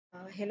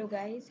Hello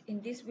guys,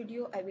 in this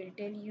video I will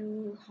tell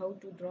you how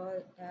to draw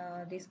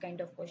this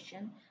kind of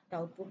question, the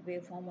output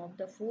waveform of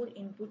the 4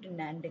 input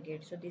NAND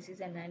gate. So this is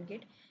a NAND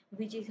gate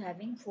which is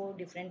having 4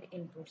 different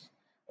inputs.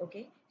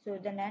 Okay, so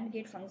the NAND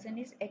gate function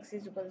is x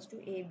is equals to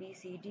a b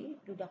c d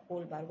to the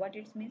whole bar. What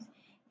it means,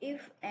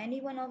 if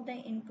any one of the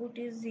input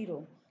is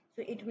 0,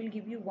 so it will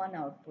give you one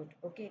output.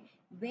 Okay,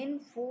 when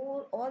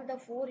all the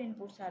 4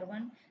 inputs are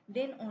 1,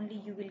 then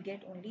only you will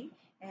get only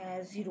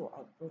 0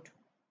 output.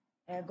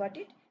 Got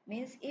it?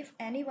 Means if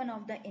any one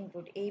of the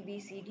input a b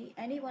c d,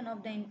 any one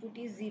of the input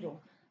is 0,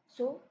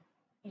 so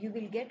you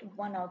will get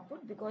one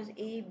output, because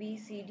a b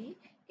c d,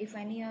 if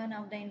any one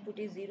of the input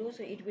is 0,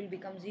 so it will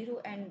become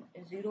 0 and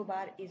 0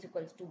 bar is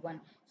equals to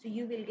 1, so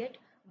you will get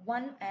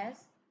 1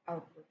 as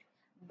output.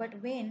 But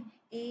when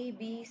a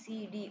b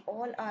c d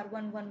all are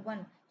 1 1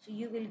 1, so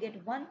you will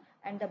get 1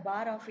 and the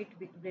bar of it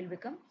will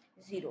become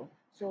 0.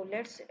 So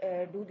let's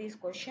do this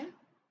question.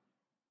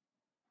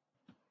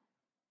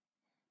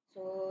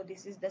 So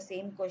this is the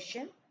same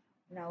question.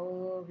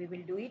 Now we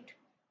will do it.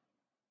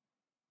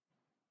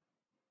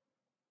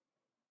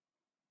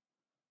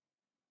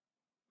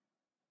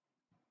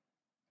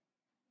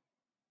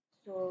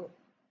 So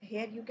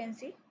here you can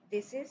see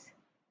this is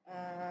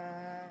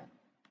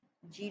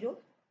 0.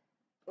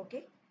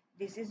 Okay,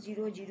 this is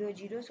 0 0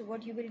 0. So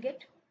what you will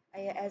get,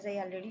 as I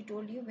already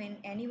told you, when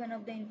any one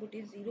of the input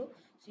is 0,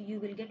 so you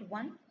will get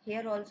 1.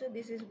 Here also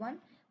this is 1,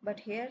 but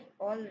here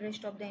all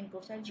rest of the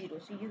inputs are 0,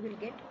 so you will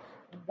get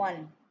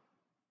 1.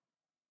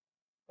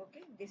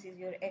 Okay, this is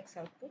your x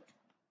output.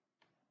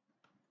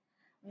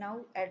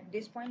 Now at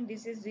this point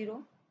this is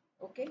 0.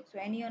 Okay, so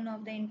any one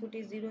of the input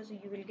is 0, so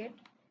you will get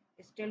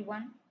still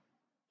 1.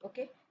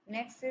 Okay,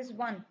 next is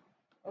 1.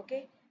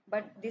 Okay,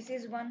 but this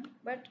is 1,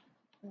 but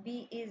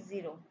b is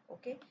 0.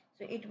 Okay,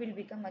 so it will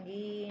become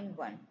again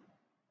 1.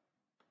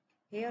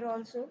 Here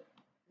also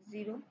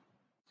 0,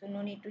 so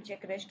no need to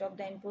check rest of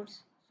the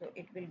inputs, so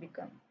it will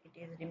become, it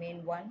is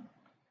remain 1.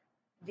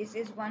 This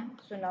is 1,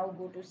 so now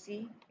go to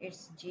c,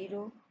 it's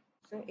 0,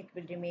 so it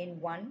will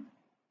remain 1.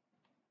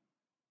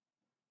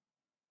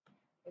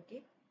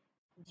 Okay,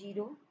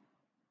 0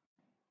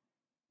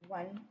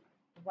 1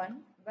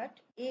 1, but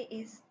a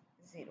is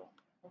 0.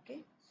 Okay,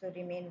 so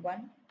remain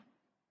 1.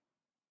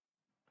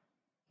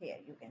 Here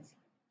you can see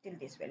till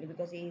this value,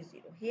 because a is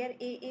 0. Here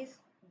a is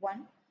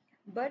 1,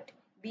 but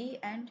b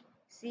and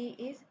c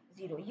is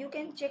 0. You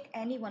can check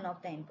any one of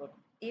the input.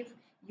 If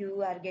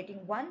you are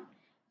getting 1,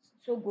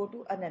 so go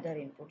to another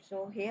input.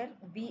 So here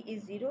b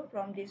is 0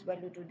 from this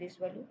value to this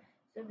value,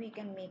 so we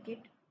can make it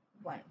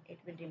 1. It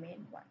will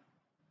remain 1.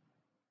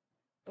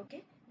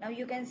 Okay, now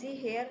you can see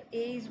here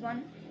a is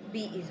 1,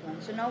 b is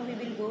 1. So now we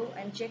will go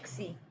and check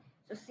c.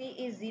 So c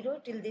is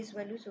 0 till this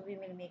value, so we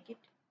will make it,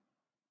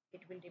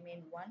 it will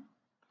remain 1.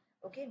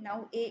 Okay,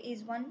 now a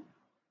is 1,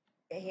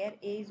 here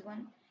a is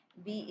 1,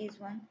 b is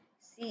 1,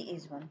 c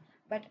is 1,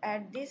 but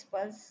at this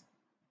pulse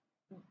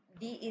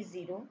d is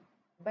 0,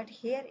 but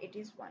here it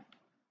is 1.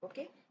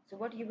 Okay, so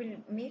what you will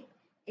make,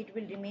 it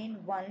will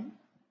remain 1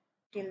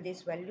 till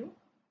this value.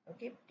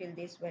 Okay, till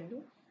this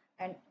value,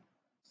 and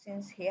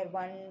since here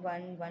 1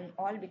 1 1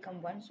 all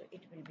become 1, so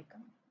it will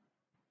become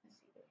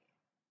 0.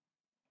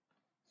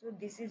 So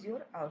this is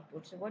your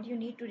output. So what you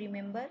need to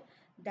remember,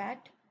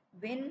 that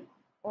when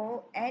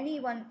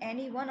any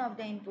one of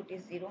the input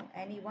is 0,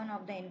 any one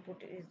of the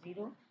input is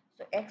 0,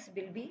 so x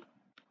will be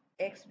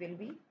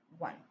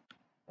 1.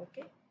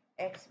 Okay,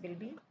 x will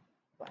be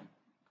 1.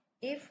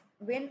 If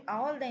when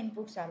all the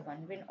inputs are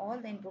 1, when all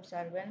the inputs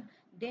are 1,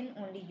 then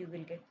only you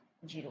will get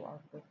 0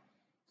 output.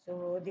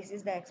 So this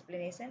is the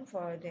explanation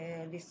for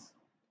this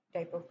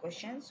type of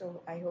question.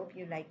 So I hope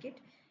you like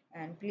it,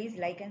 and please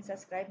like and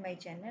subscribe my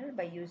channel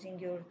by using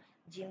your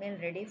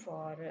Gmail ready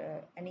for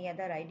any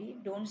other ID.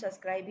 Don't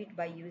subscribe it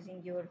by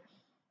using your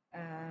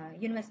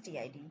university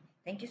ID.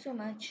 Thank you so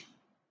much.